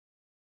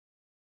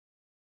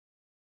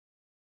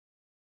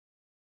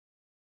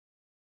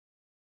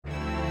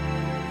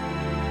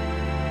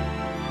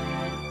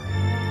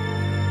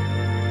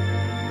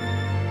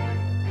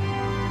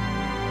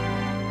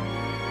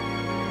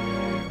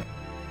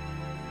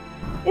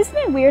Isn't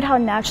it weird how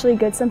naturally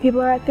good some people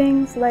are at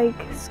things, like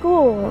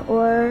school,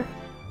 or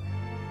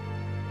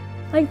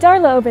like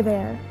Darla over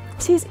there?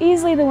 She's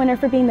easily the winner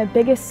for being the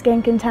biggest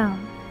skank in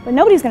town, but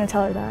nobody's gonna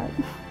tell her that.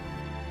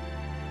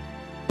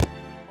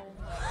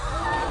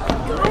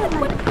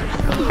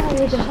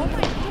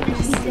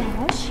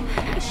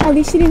 At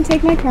least she didn't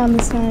take my crown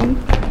this time.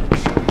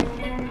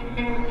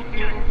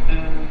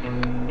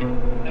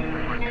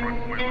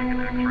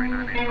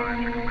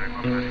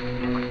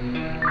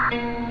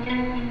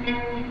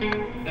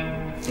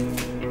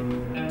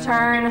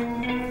 Turn.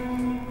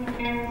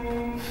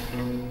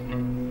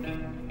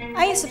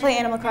 I used to play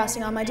Animal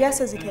Crossing on my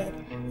DS as a kid,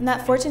 and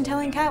that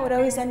fortune-telling cat would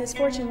always end his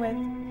fortune with,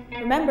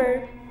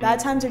 "Remember, bad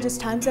times are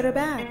just times that are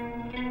bad."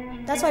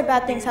 That's why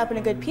bad things happen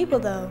to good people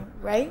though,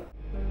 right?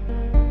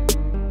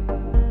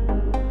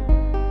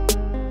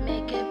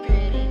 Make it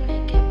pretty,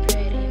 make it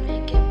pretty,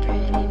 make it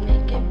pretty,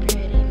 make it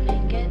pretty,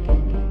 make it.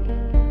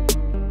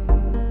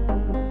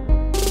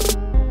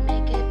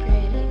 Make it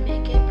pretty,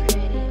 make it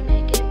pretty,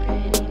 make it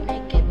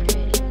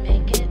pretty,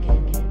 make it pretty,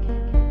 make it.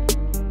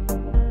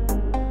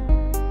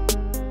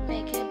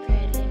 Make it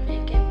pretty,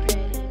 make it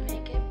pretty,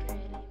 make it pretty, make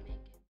it.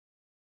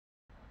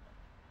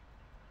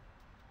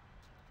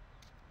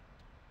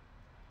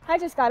 I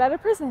just got out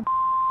of prison.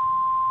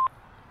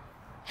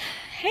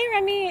 Hey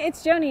Remy,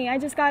 it's Joni. I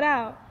just got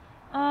out.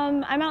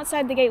 I'm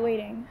outside the gate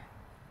waiting.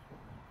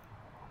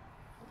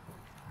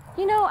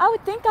 You know, I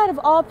would think out of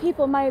all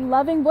people, my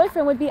loving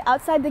boyfriend would be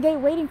outside the gate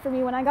waiting for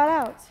me when I got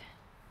out.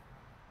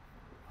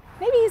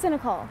 Maybe he's gonna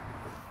call.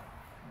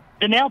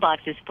 The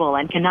mailbox is full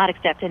and cannot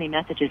accept any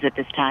messages at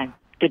this time.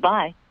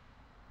 Goodbye.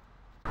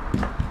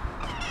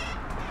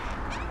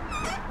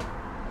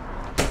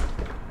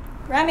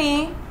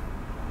 Remy,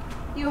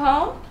 you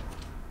home?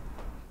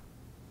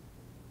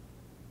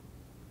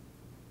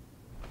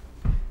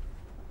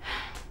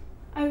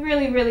 I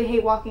really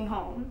hate walking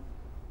home.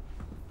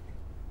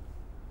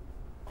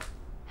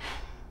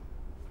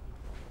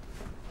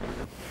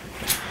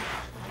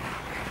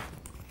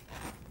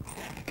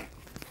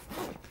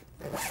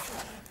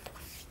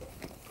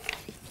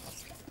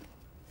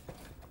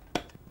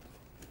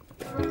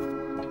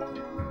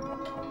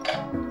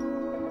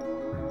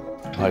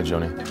 Hi,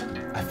 Joni.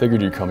 I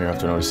figured you'd come here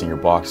after noticing your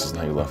boxes and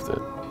how you left it.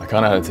 I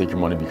kinda had to take your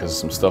money because of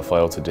some stuff I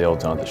owed to Dale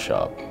down at the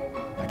shop.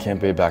 I can't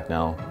pay it back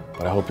now,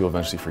 but I hope you'll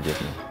eventually forgive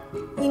me.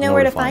 You know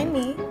where to find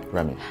me.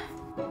 Remy.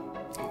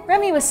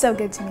 Remy was so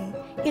good to me.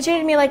 He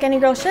treated me like any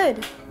girl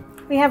should.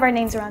 We have our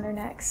names around our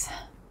necks.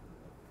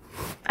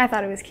 I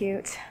thought it was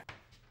cute.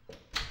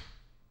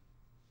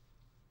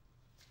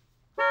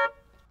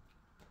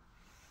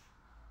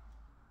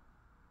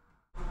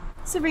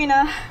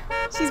 Sabrina,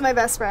 she's my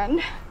best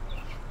friend.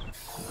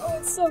 Oh,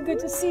 it's so good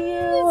to see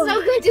you. It's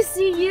so good to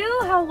see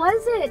you. How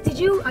was it? Did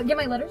you get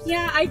my letters?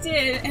 Yeah, I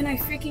did, and I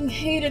freaking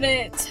hated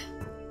it.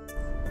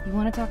 You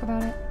want to talk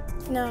about it?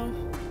 No,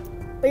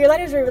 but your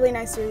letters were really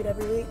nice to read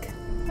every week.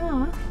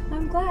 Aw,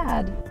 I'm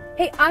glad.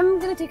 Hey, I'm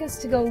gonna take us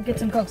to go get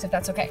some Cokes if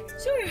that's okay.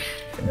 Sure,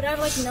 but I have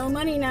like no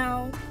money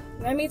now.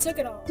 Remy took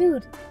it all.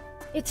 Dude,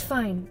 it's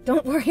fine.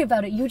 Don't worry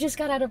about it. You just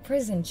got out of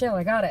prison. Chill,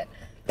 I got it.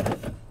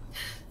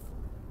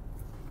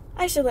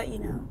 I should let you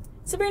know.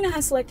 Sabrina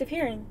has selective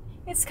hearing.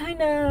 It's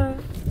kinda...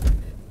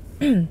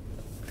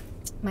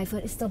 My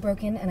foot is still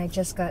broken and I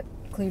just got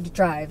cleared to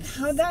drive.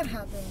 How'd that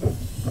happen?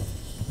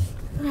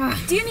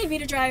 Do you need me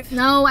to drive?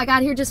 No, I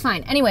got here just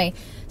fine. Anyway,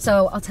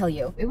 so I'll tell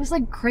you. It was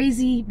like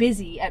crazy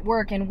busy at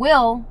work and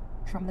Will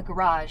from the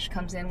garage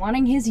comes in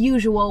wanting his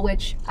usual,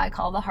 which I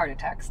call the heart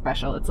attack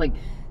special. It's like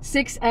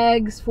 6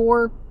 eggs,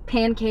 4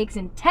 pancakes,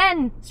 and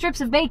 10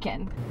 strips of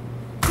bacon.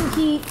 So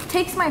he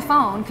takes my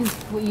phone, because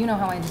well, you know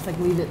how I just like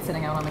leave it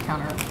sitting out on the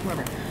counter or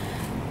whatever.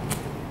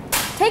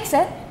 Takes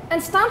it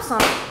and stomps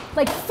on it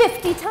like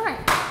 50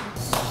 times.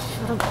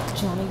 Shut up,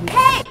 Johnny.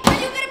 Hey, are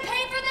you gonna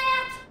pay for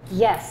that?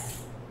 Yes.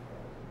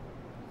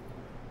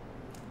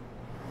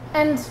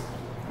 And,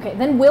 okay,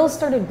 then Will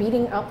started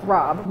beating up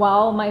Rob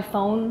while my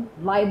phone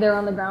lied there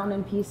on the ground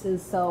in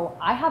pieces, so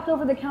I hopped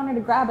over the counter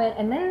to grab it,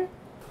 and then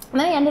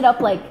I ended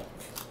up, like,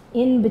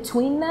 in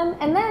between them,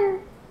 and then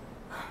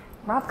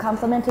Rob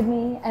complimented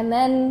me, and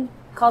then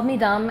called me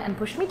dumb and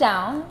pushed me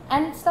down,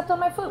 and stepped on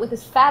my foot with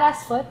his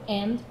fat-ass foot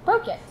and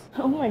broke it.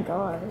 Oh my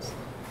gosh.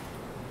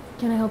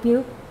 Can I help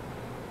you?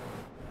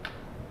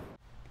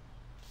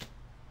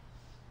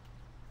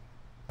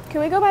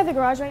 Can we go by the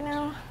garage right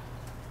now?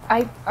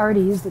 I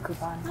already used the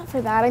coupon. Not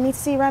for that, I need to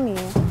see Remy.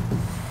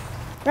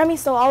 Remy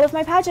stole all of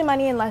my pageant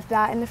money and left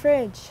that in the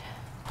fridge.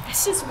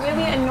 It's just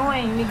really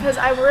annoying because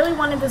I really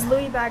wanted this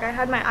Louis bag I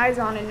had my eyes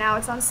on and now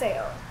it's on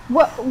sale.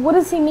 What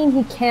does he mean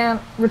he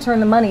can't return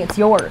the money? It's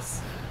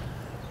yours.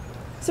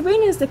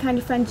 Sabrina is the kind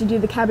of friend to do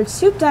the cabbage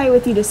soup diet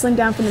with you to slim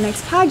down for the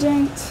next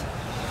pageant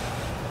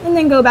and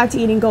then go back to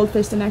eating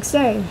goldfish the next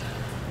day.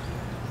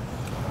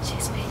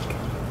 She's fake.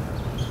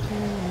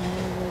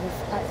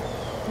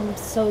 I'm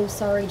so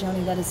sorry,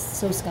 Joni. That is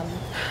so scummy.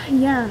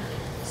 Yeah.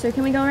 So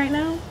can we go right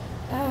now?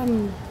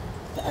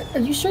 Are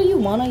you sure you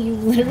wanna? You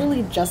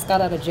literally just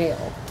got out of jail.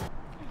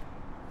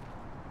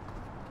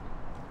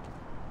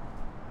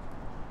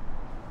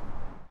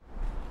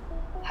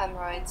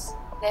 hemorrhoids.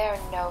 They are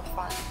no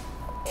fun.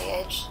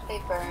 They itch, they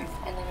burn,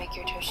 and they make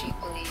your toe sheet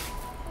bleed.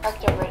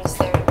 Rectovert is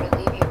there to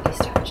relieve you of these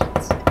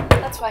tensions.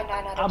 That's why 9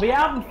 out of 10 I'll be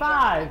out in are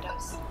 5.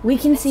 windows. We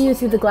can see you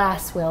through the It's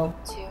glass, Will.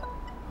 2, 3.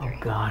 Oh,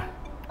 God.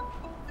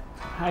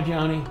 Hi,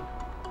 Joni.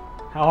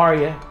 How are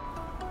you?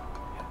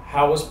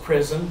 How was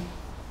prison?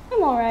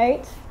 I'm all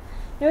right.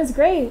 It was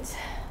great.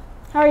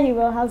 How are you,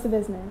 Will? How's the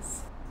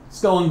business?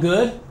 It's going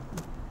good.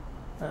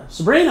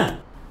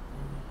 Sabrina!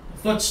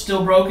 Foot's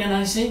still broken,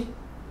 I see?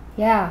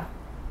 Yeah.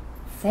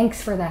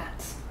 Thanks for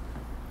that.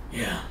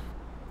 Yeah.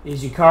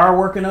 Is your car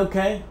working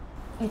okay?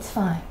 It's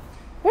fine.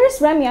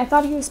 Where's Remy? I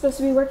thought he was supposed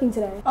to be working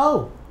today.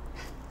 Oh,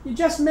 you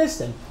just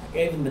missed him. I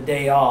gave him the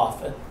day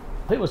off.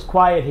 It was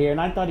quiet here, and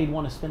I thought he'd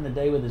want to spend the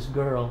day with his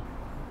girl.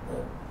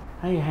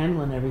 How you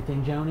handling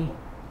everything, Joni?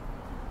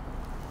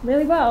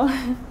 Really well.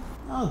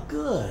 Oh,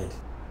 good.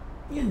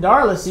 You and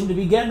Darla seem to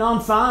be getting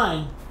on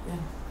fine. Yeah.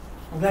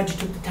 I'm glad you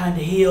took the time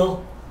to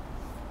heal.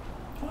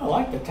 I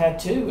like the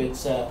tattoo.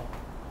 It's,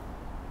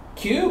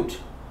 cute.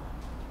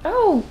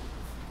 Oh,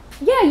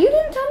 yeah, you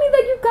didn't tell me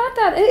that you got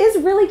that. It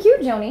is really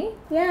cute, Joni.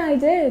 Yeah, I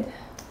did.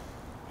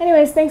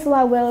 Anyways, thanks a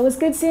lot, Will. It was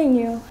good seeing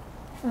you.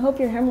 I hope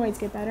your hemorrhoids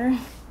get better.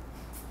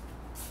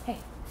 Hey,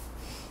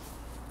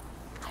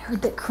 I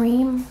heard that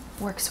cream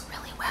works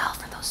really well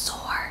for those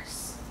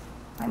sores.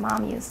 My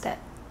mom used it.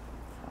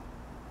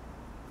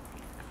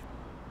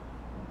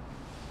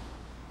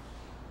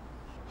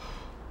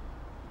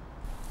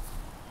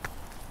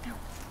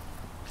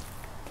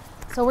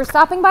 So we're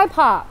stopping by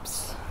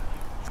Pop's.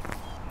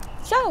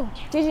 So,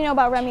 did you know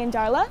about Remy and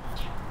Darla?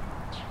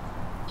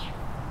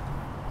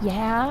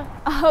 Yeah?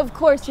 Of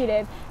course you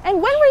did.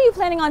 And when were you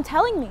planning on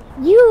telling me?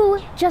 You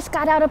just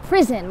got out of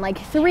prison like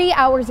 3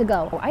 hours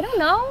ago. I don't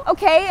know.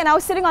 Okay, and I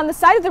was sitting on the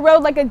side of the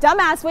road like a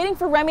dumbass waiting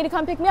for Remy to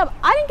come pick me up.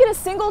 I didn't get a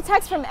single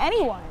text from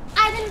anyone.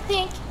 I didn't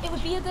think it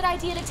would be a good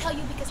idea to tell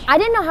you because I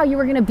didn't know how you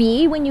were gonna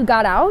be when you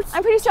got out.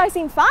 I'm pretty sure I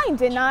seemed fine,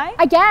 didn't I?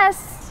 I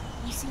guess.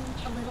 you seem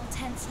a little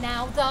tense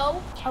now,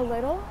 though. A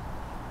little?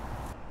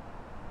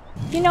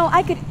 You know,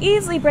 I could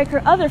easily break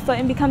her other foot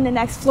and become the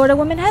next Florida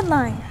Woman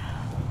headline.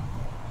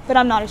 But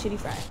I'm not a shitty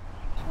friend.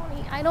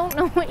 Tony, I don't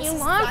know what you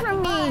want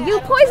from mine. me. You I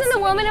don't poisoned trust a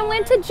you woman and anymore.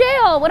 went to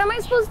jail. What am I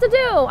supposed to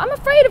do? I'm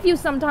afraid of you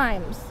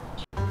sometimes.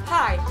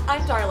 Hi,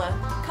 I'm Darla.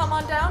 Come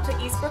on down to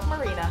Eastbrook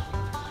Marina.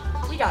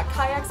 We got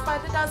kayaks by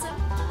the dozen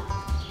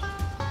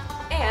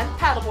and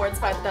paddleboards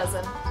by the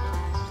dozen.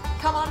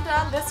 Come on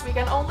down this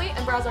weekend only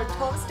and browse our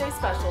 12-day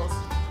specials.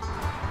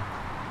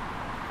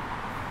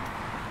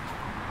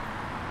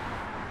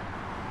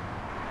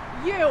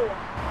 You!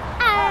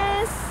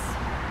 Yes.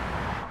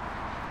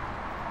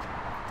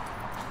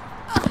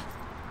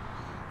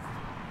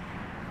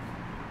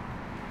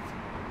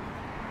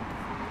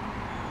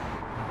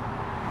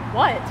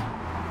 What?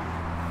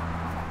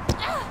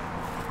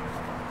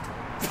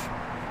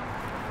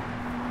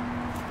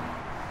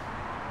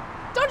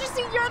 Don't you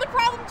see you're the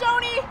problem,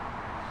 Joni?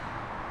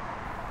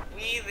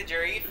 We, the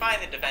jury, find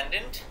the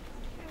defendant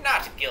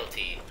not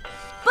guilty.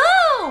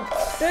 Boo!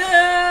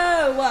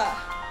 Boo!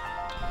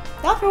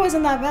 That part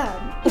wasn't that bad.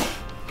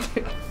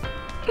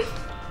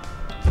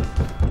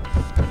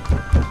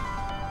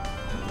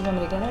 You want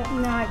me to get it?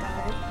 No, I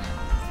got it.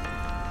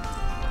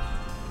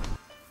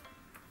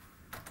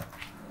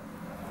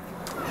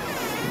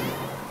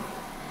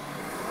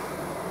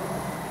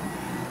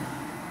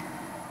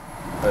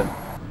 But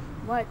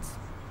What?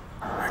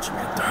 where'd you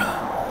meet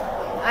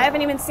Darla? I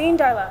haven't even seen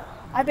Darla.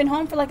 I've been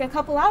home for like a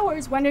couple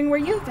hours wondering where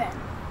you've been.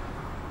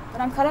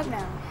 But I'm caught up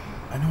now.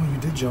 I know what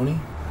you did, Joni.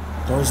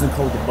 Darla's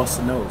Nicole with the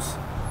busted nose.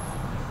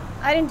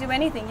 I didn't do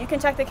anything. You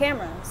can check the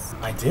cameras.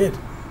 I did.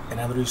 And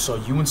I literally saw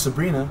you and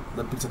Sabrina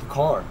limp into the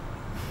car.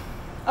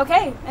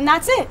 Okay, and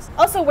that's it.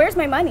 Also, where's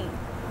my money?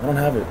 I don't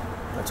have it.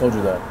 I told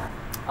you that.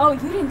 Oh,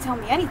 you didn't tell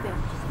me anything.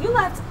 You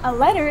left a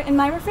letter in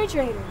my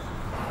refrigerator.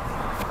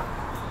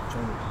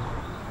 Joni,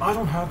 I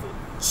don't have it.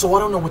 So I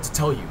don't know what to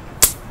tell you.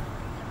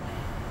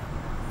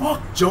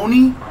 Fuck,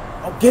 Joni.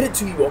 I'll get it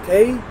to you,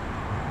 okay?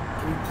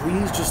 Can you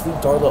please just leave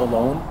Darla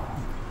alone?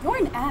 You're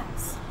an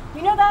ass.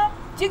 You know that?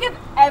 Do you give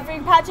every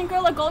pageant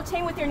girl a gold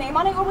chain with your name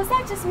on it, or was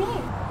that just me?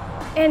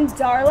 And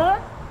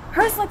Darla,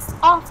 hers looks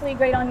awfully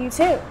great on you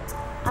too.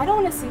 I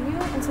don't want to see you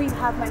until you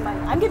have my money.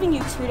 I'm giving you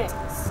 2 days.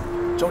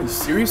 Joni,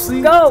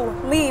 seriously? Go,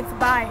 leave,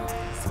 bye.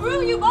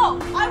 Screw you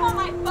both. I want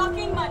my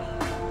fucking money.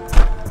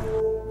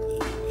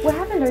 What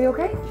happened? Are you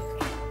okay?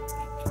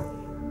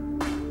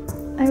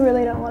 I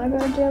really don't want to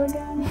go to jail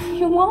again.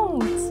 You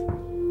won't.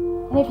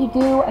 And if you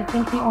do, I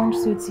think the orange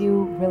suits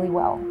you really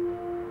well.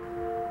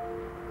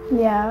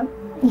 Yeah,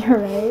 you're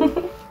right.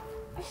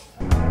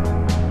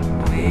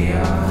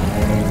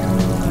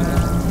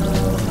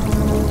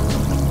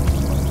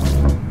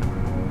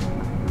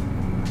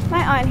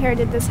 My aunt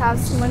inherited this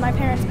house when my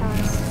parents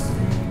passed.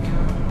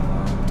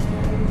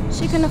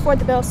 She couldn't afford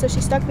the bill, so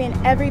she stuck me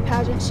in every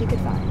pageant she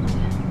could find.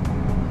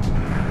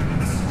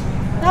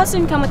 The house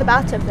didn't come with a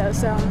bathtub though,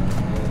 so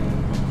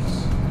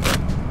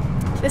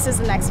this is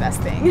the next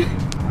best thing.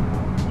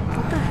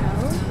 What the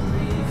hell?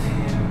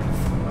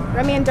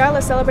 Remy and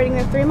Darla celebrating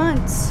their 3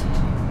 months.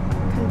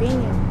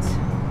 convenient.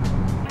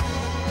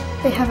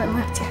 They haven't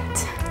left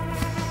yet.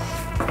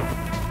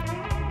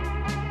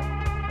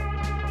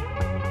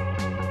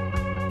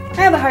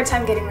 I have a hard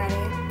time getting ready.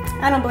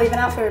 I don't believe in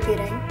outfit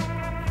repeating.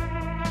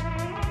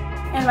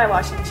 And my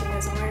washing machine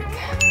doesn't work.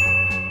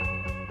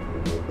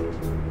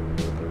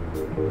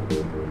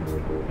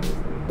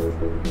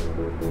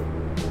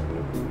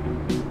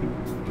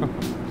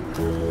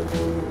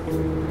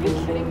 Are you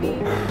kidding me?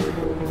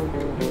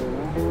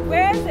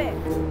 Where is it?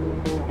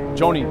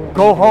 Joni,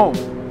 go home.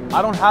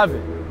 I don't have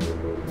it.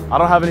 I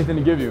don't have anything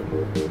to give you.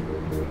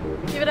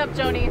 Give it up,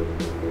 Joni.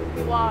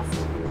 You lost.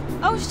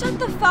 Oh, shut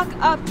the fuck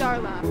up,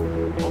 Darla.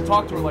 Don't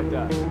talk to her like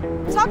that.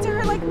 Talk to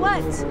her like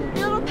what?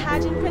 Your little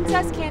pageant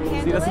princess can't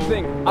handle See, that's it? the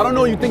thing. I don't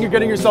know what you think you're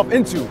getting yourself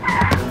into.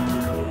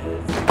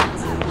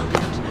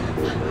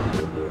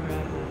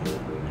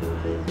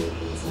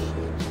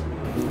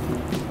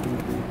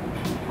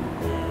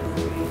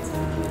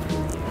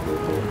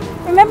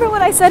 Remember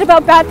what I said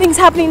about bad things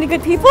happening to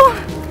good people?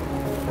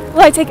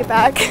 Well, I take it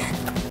back.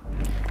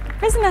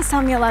 Prison has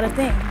taught me a lot of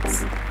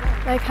things.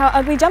 Like how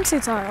ugly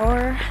jumpsuits are,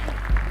 or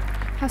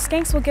how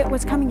skanks will get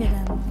what's coming to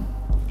them.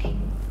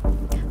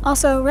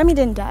 Also, Remy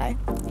didn't die.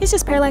 He's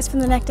just paralyzed from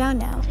the neck down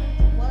now.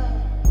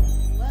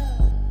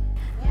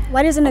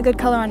 White isn't a good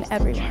color on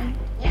everyone.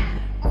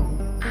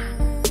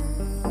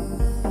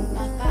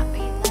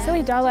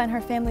 Silly Darla and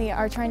her family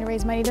are trying to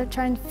raise money to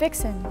try and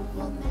fix him.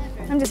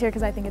 I'm just here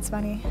because I think it's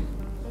funny.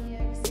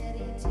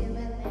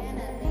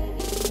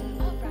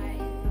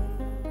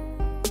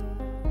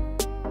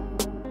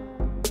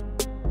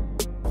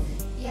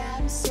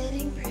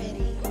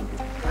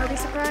 Are we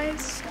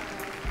surprised?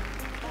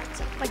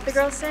 Like the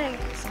girls say,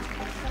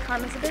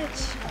 karma's a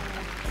bitch.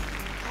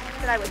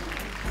 But I wouldn't.